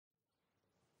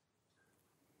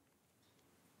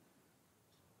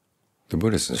The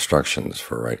Buddha's instructions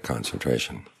for right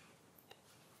concentration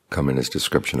come in his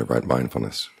description of right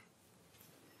mindfulness.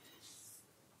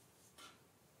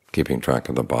 Keeping track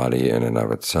of the body in and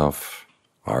of itself,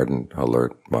 ardent,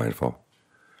 alert, mindful,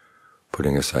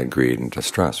 putting aside greed and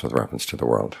distress with reference to the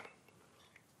world.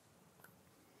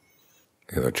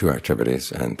 There are two activities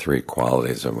and three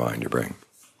qualities of mind you bring.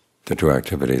 The two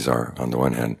activities are, on the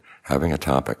one hand, having a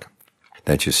topic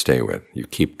that you stay with. You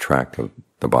keep track of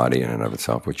the body in and of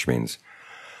itself, which means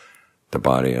the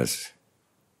body as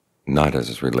not as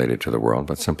is related to the world,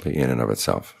 but simply in and of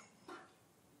itself.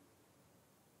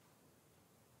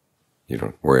 You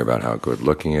don't worry about how good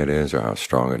looking it is or how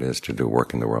strong it is to do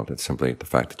work in the world. It's simply the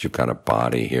fact that you've got a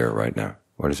body here right now.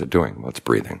 What is it doing? Well, it's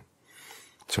breathing.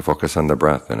 So focus on the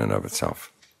breath in and of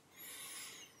itself.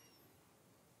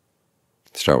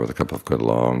 Start with a couple of good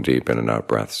long, deep in and out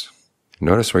breaths.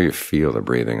 Notice where you feel the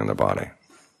breathing in the body.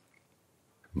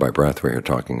 By breath, we're here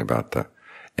talking about the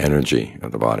energy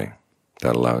of the body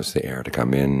that allows the air to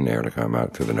come in, air to come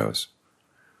out through the nose.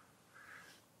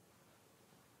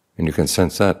 And you can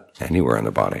sense that anywhere in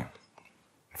the body.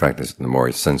 In fact, the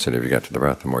more sensitive you get to the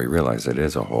breath, the more you realize it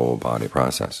is a whole body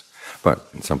process. But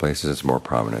in some places it's more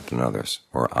prominent than others,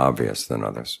 more obvious than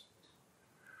others.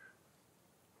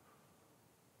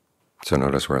 So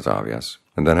notice where it's obvious,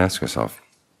 and then ask yourself,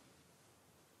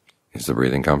 is the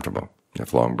breathing comfortable?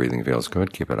 If long breathing feels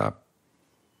good, keep it up.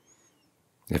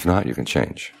 If not, you can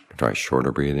change. Try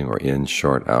shorter breathing, or in,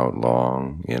 short, out,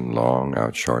 long, in, long,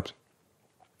 out, short.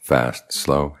 Fast,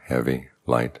 slow, heavy,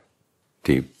 light,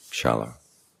 deep, shallow.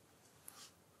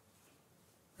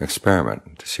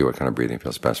 Experiment to see what kind of breathing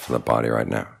feels best for the body right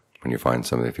now. When you find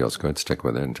something that feels good, stick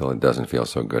with it until it doesn't feel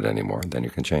so good anymore. Then you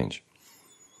can change.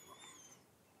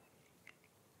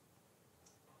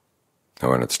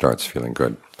 And when it starts feeling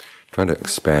good, try to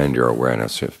expand your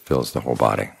awareness so it fills the whole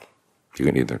body. You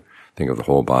can either think of the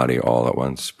whole body all at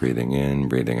once, breathing in,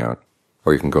 breathing out,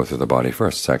 or you can go through the body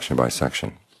first, section by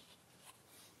section.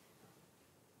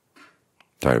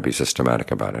 Try to be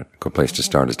systematic about it. A good place to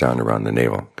start is down around the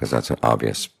navel, because that's an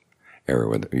obvious area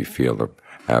where you feel the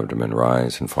abdomen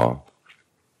rise and fall.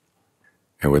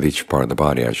 And with each part of the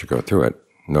body, as you go through it,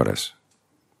 notice.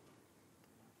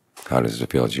 How does it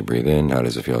feel as you breathe in? How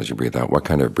does it feel as you breathe out? What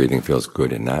kind of breathing feels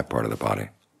good in that part of the body?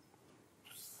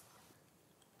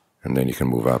 And then you can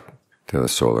move up to the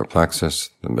solar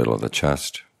plexus, the middle of the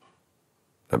chest,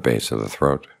 the base of the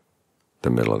throat, the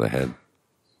middle of the head.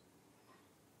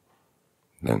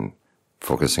 Then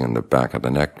focusing on the back of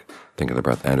the neck, think of the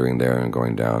breath entering there and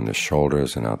going down the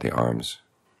shoulders and out the arms.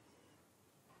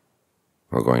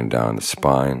 Or going down the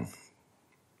spine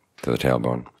to the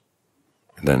tailbone,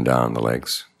 and then down the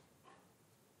legs.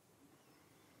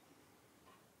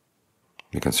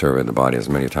 You can survey the body as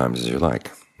many times as you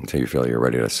like until you feel you're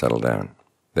ready to settle down.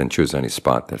 Then choose any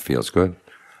spot that feels good.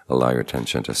 Allow your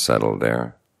attention to settle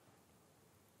there.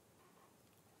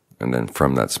 And then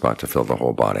from that spot to fill the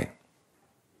whole body.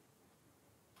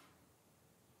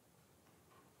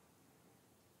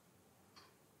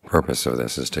 The purpose of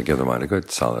this is to give the mind a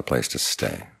good, solid place to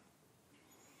stay.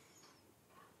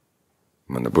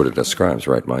 When the Buddha describes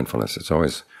right mindfulness, it's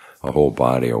always a whole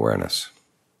body awareness,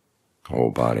 a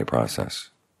whole body process.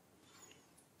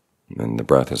 And the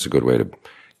breath is a good way to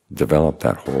develop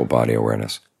that whole body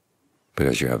awareness,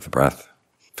 because you have the breath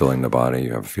filling the body,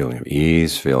 you have a feeling of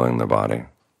ease filling the body,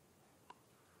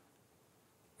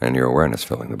 and your awareness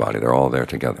filling the body. They're all there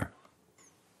together.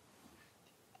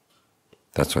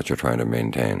 That's what you're trying to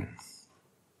maintain.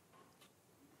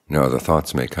 No, the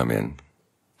thoughts may come in.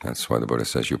 That's why the Buddha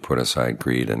says you put aside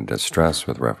greed and distress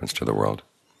with reference to the world.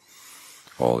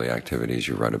 All the activities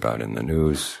you read about in the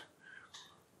news,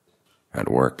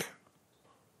 at work,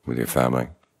 with your family,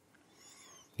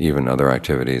 even other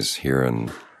activities here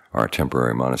in our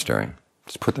temporary monastery.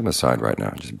 Just put them aside right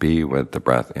now. Just be with the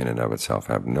breath in and of itself.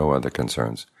 Have no other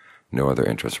concerns, no other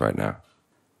interests right now.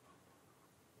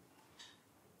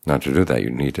 Now, to do that,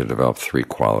 you need to develop three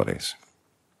qualities.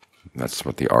 That's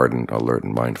what the ardent, alert,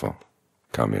 and mindful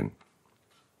come in.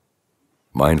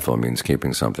 Mindful means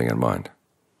keeping something in mind.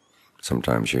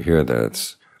 Sometimes you hear that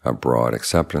it's a broad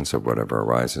acceptance of whatever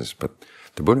arises, but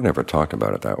the Buddha never talked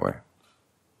about it that way.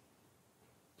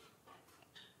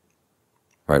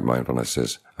 Right mindfulness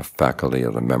is a faculty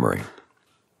of the memory.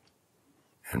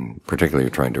 And particularly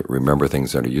you're trying to remember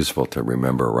things that are useful to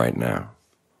remember right now.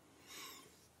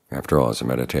 After all, as a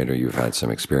meditator, you've had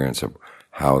some experience of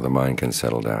how the mind can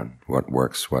settle down, what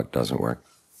works, what doesn't work.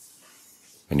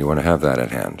 And you want to have that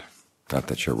at hand. Not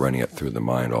that you're running it through the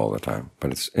mind all the time,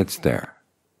 but it's there,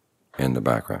 in the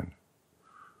background.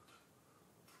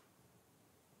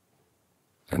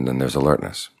 And then there's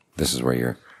alertness. This is where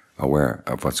you're aware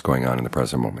of what's going on in the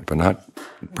present moment, but not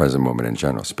the present moment in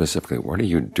general. Specifically, what are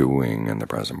you doing in the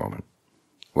present moment?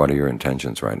 What are your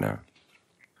intentions right now?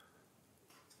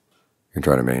 You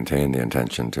try to maintain the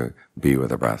intention to be with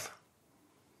the breath.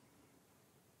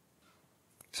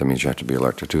 So it means you have to be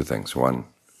alert to two things. One,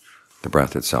 the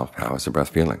breath itself. How is the breath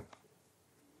feeling?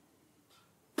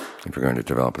 If you're going to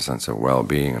develop a sense of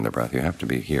well-being in the breath, you have to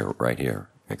be here, right here,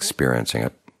 experiencing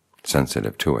it,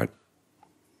 sensitive to it,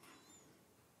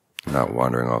 not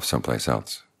wandering off someplace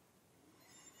else.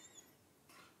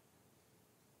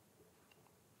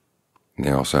 And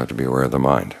you also have to be aware of the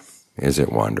mind. Is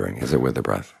it wandering? Is it with the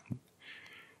breath?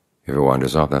 If it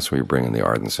wanders off, that's where you bring in the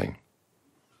ardency.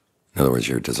 In other words,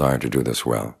 your desire to do this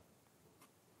well.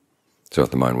 So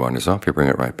if the mind wanders off, you bring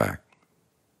it right back.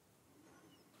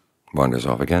 Wanders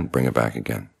off again, bring it back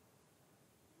again.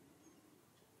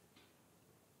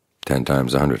 10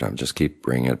 times, 100 times, just keep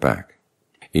bringing it back.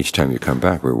 Each time you come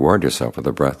back, reward yourself with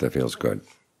a breath that feels good,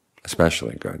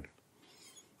 especially good,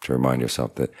 to remind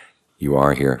yourself that you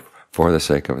are here for the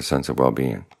sake of a sense of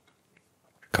well-being.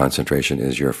 Concentration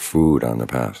is your food on the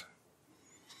path.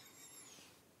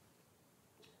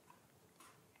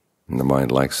 And the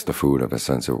mind likes the food of a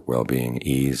sense of well-being,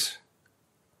 ease,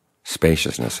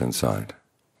 spaciousness inside.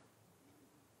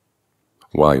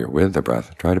 While you're with the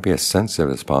breath, try to be as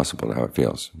sensitive as possible to how it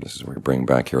feels. This is where you bring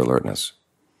back your alertness.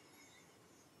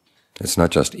 It's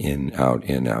not just in, out,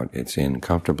 in, out. It's in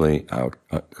comfortably, out,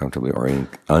 comfortably, or in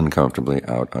uncomfortably,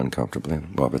 out, uncomfortably.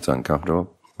 Well, if it's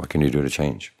uncomfortable, what can you do to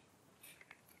change?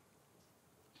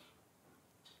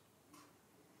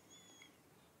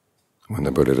 When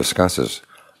the Buddha discusses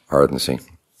ardency,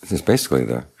 it's basically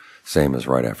the same as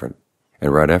right effort.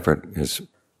 And right effort is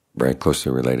very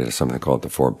closely related to something called the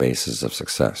 4 bases of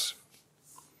success.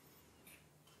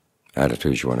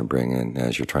 Attitudes you want to bring in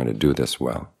as you're trying to do this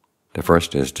well. The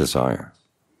first is desire.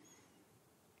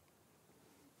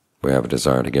 We have a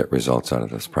desire to get results out of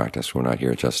this practice. We're not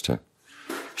here just to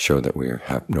show that we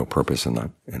have no purpose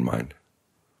in mind.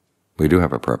 We do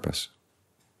have a purpose.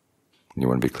 You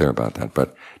want to be clear about that.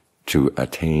 But to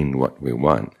attain what we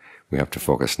want, we have to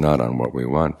focus not on what we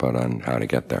want, but on how to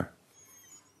get there.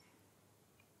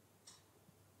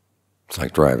 It's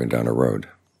like driving down a road.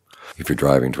 If you're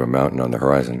driving to a mountain on the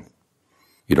horizon,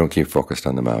 you don't keep focused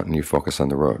on the mountain, you focus on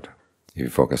the road. If you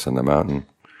focus on the mountain,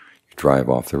 you drive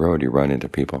off the road, you run into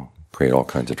people, create all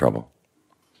kinds of trouble.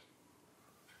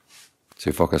 So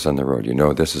you focus on the road. You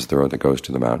know this is the road that goes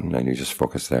to the mountain, and you just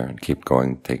focus there and keep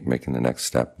going, making the next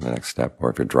step. Or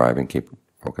if you're driving, keep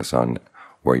focus on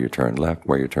where you turn left,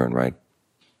 where you turn right.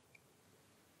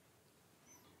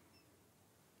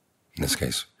 In this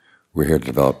case, we're here to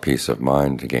develop peace of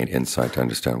mind, to gain insight, to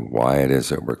understand why it is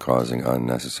that we're causing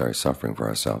unnecessary suffering for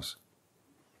ourselves.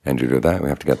 And to do that, we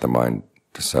have to get the mind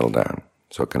to settle down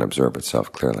so it can observe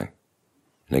itself clearly.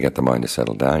 And to get the mind to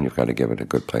settle down, you've got to give it a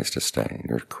good place to stay.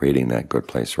 You're creating that good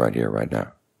place right here, right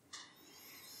now.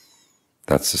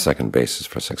 That's the second basis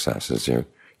for success, is your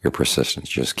persistence.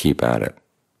 Just keep at it.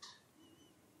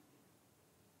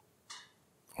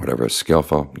 Whatever is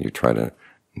skillful, you try to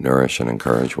nourish and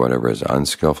encourage. Whatever is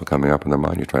unskillful coming up in the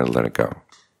mind, you try to let it go.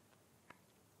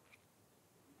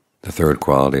 The third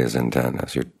quality is intent,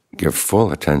 as you give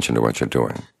full attention to what you're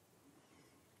doing.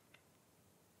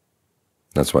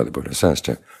 That's why the Buddha says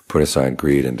to put aside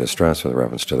greed and distress with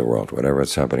reference to the world. Whatever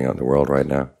is happening out in the world right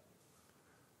now,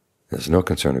 there's no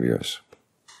concern of yours,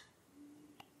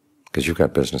 because you've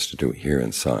got business to do here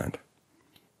inside,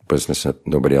 business that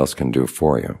nobody else can do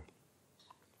for you.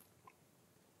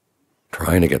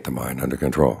 Trying to get the mind under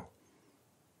control.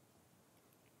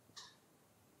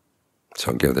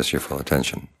 So give this your full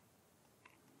attention.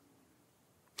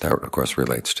 That, of course,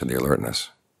 relates to the alertness.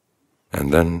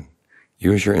 And then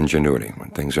use your ingenuity. When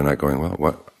things are not going well,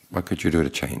 what could you do to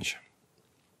change?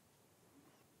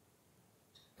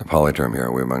 The Pali term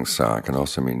here, vimamsa, can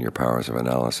also mean your powers of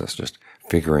analysis, just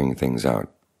figuring things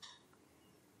out.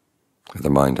 If the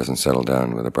mind doesn't settle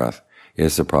down with the breath,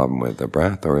 is the problem with the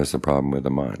breath or is the problem with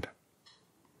the mind?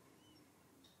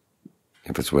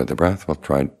 If it's with the breath, we'll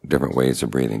try different ways of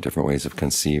breathing, different ways of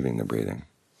conceiving the breathing.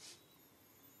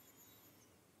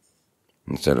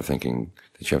 Instead of thinking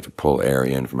that you have to pull air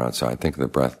in from outside, think of the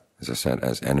breath, as I said,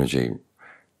 as energy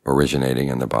originating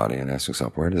in the body, and ask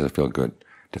yourself, where does it feel good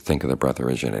to think of the breath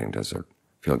originating? Does it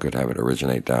feel good to have it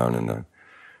originate down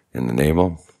in the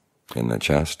navel, in the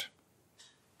chest?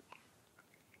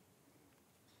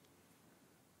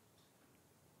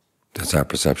 Does that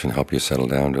perception help you settle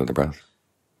down to the breath?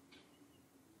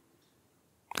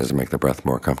 Does it make the breath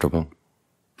more comfortable?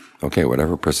 Okay,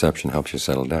 whatever perception helps you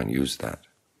settle down, use that.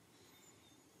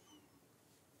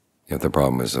 If the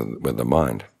problem is with the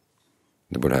mind,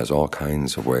 The Buddha has all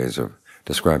kinds of ways of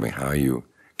describing how you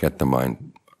get the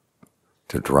mind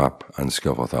to drop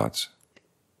unskillful thoughts.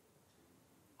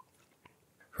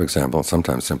 For example,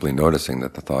 sometimes simply noticing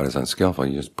that the thought is unskillful,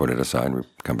 you just put it aside and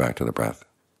come back to the breath.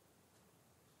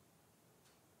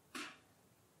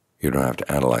 You don't have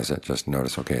to analyze it, just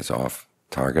notice, okay, it's off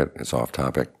target, it's off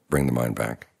topic, bring the mind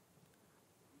back.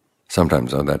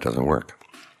 Sometimes, though, that doesn't work.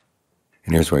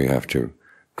 And here's where you have to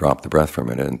drop the breath for a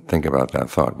minute and think about that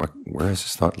thought. Where is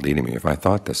this thought leading me? If I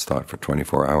thought this thought for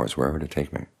 24 hours, where would it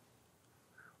take me?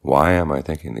 Why am I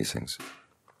thinking these things?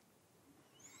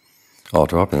 All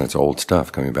too often, it's old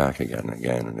stuff coming back again and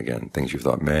again and again, things you've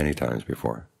thought many times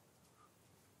before.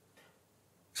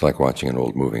 It's like watching an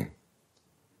old movie.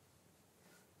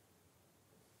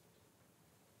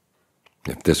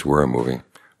 If this were a movie,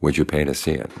 would you pay to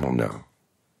see it? Well, no.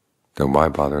 Then why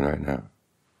bother right now?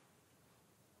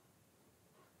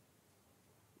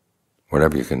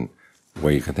 Whatever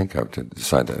way you can think of to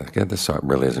decide that, okay, this thought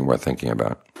really isn't worth thinking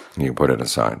about, and you put it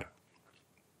aside.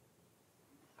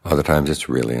 Other times it's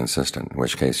really insistent, in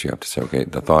which case you have to say, okay,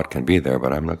 the thought can be there,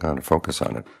 but I'm not going to focus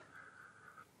on it.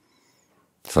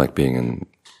 It's like being in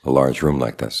a large room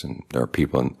like this, and there are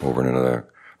people over in another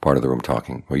part of the room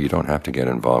talking. Well, you don't have to get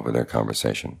involved with their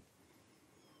conversation.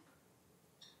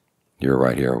 You're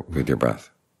right here with your breath.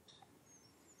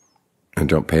 And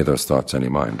don't pay those thoughts any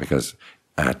mind, because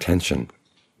attention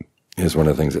is one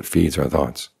of the things that feeds our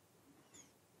thoughts.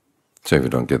 So if you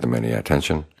don't give them any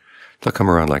attention, they'll come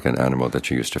around like an animal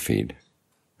that you used to feed,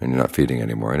 and you're not feeding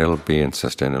anymore, and it'll be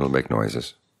insistent, it'll make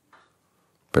noises.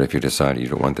 But if you decide you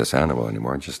don't want this animal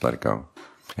anymore, just let it go.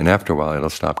 And after a while, it'll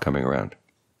stop coming around.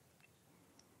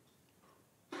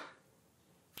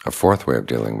 A fourth way of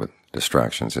dealing with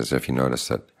distractions is if you notice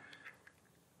that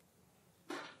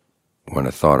when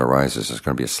a thought arises, there's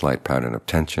going to be a slight pattern of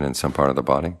tension in some part of the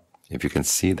body. If you can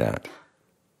see that,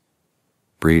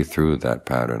 breathe through that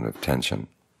pattern of tension.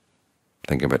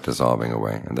 Think of it dissolving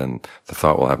away, and then the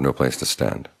thought will have no place to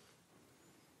stand.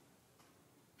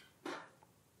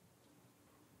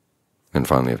 And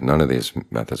finally, if none of these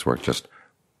methods work, just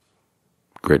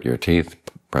grit your teeth,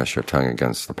 press your tongue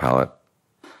against the palate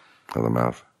of the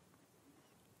mouth,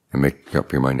 and make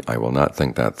up your mind, I will not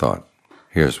think that thought.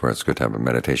 Here's where it's good to have a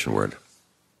meditation word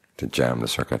to jam the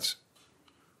circuits.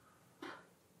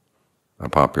 A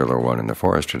popular one in the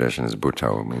forest tradition is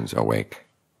Bhutto, means awake.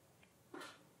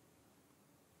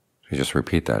 You just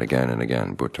repeat that again and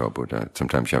again, Bhutto, Buddha.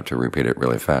 Sometimes you have to repeat it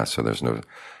really fast so there's no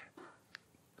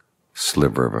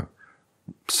sliver of a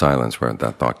silence where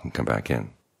that thought can come back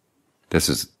in. This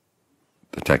is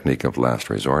the technique of last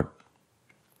resort,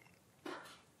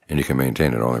 and you can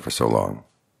maintain it only for so long.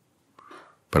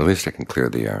 But at least it can clear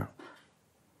the air.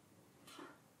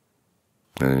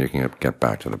 And then you can get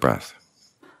back to the breath.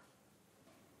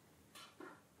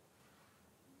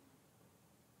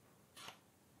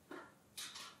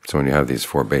 So when you have these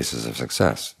four bases of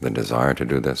success, the desire to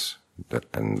do this,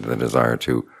 and the desire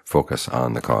to focus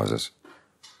on the causes,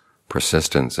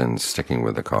 persistence in sticking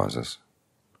with the causes,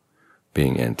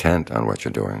 being intent on what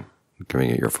you're doing, giving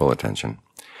it your full attention,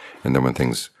 and then when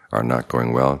things are not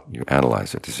going well, you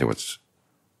analyze it to see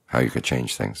how you could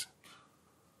change things.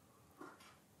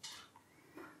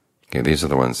 Okay, these are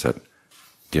the ones that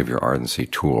give your ardency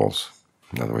tools.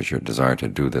 In other words, your desire to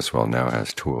do this well now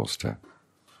has tools to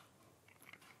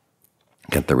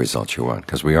get the results you want,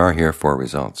 because we are here for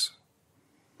results.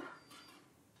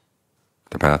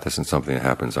 The path isn't something that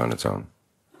happens on its own.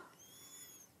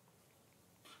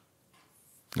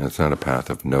 And it's not a path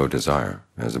of no desire.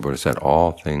 As the Buddha said,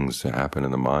 all things that happen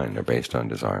in the mind are based on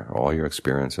desire. All your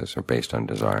experiences are based on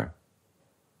desire.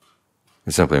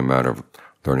 It's simply a matter of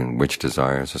learning which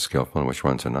desires are skillful and which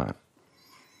ones are not.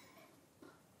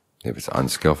 If it's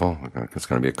unskillful, it's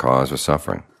going to be a cause of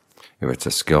suffering. If it's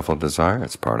a skillful desire,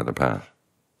 it's part of the path.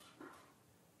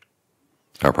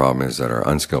 Our problem is that our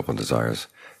unskillful desires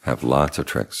have lots of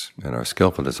tricks, and our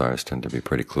skillful desires tend to be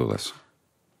pretty clueless.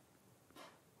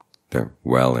 They're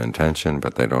well-intentioned,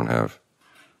 but they don't have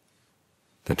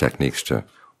the techniques to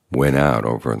win out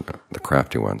over the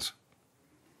crafty ones.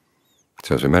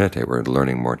 So as we meditate, we're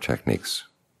learning more techniques.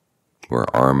 We're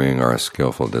arming our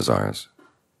skillful desires.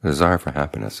 A desire for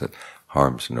happiness that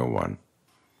harms no one.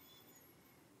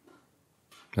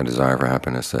 A desire for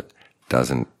happiness that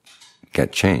doesn't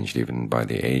get changed even by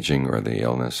the aging or the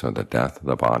illness or the death of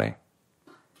the body.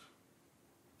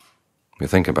 You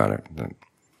think about it.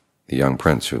 The young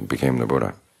prince who became the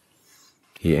Buddha,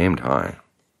 he aimed high.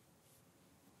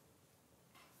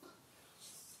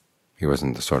 He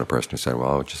wasn't the sort of person who said, well,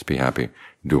 I'll just be happy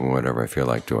doing whatever I feel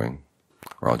like doing,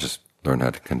 or I'll just learn how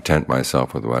to content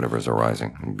myself with whatever's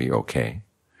arising and be okay.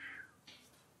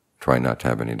 Try not to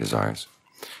have any desires.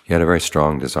 He had a very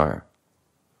strong desire.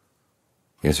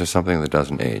 Is there something that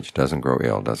doesn't age, doesn't grow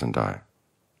ill, doesn't die?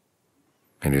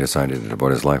 And he decided to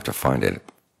devote his life to find it,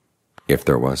 if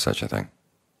there was such a thing.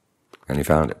 And he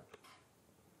found it.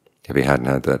 If he hadn't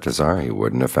had that desire, he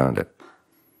wouldn't have found it.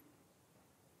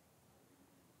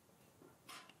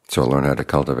 So learn how to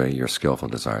cultivate your skillful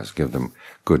desires. Give them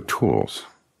good tools.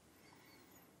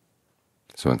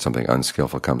 So when something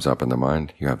unskillful comes up in the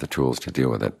mind, you have the tools to deal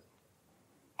with it,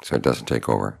 so it doesn't take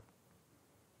over.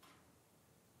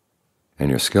 And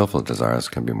your skillful desires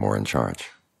can be more in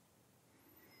charge.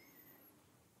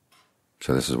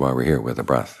 So this is why we're here with the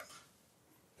breath.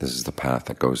 This is the path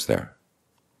that goes there.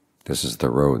 This is the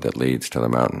road that leads to the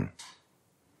mountain.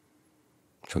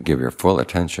 So give your full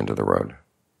attention to the road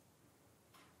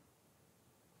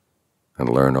and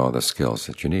learn all the skills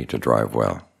that you need to drive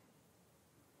well.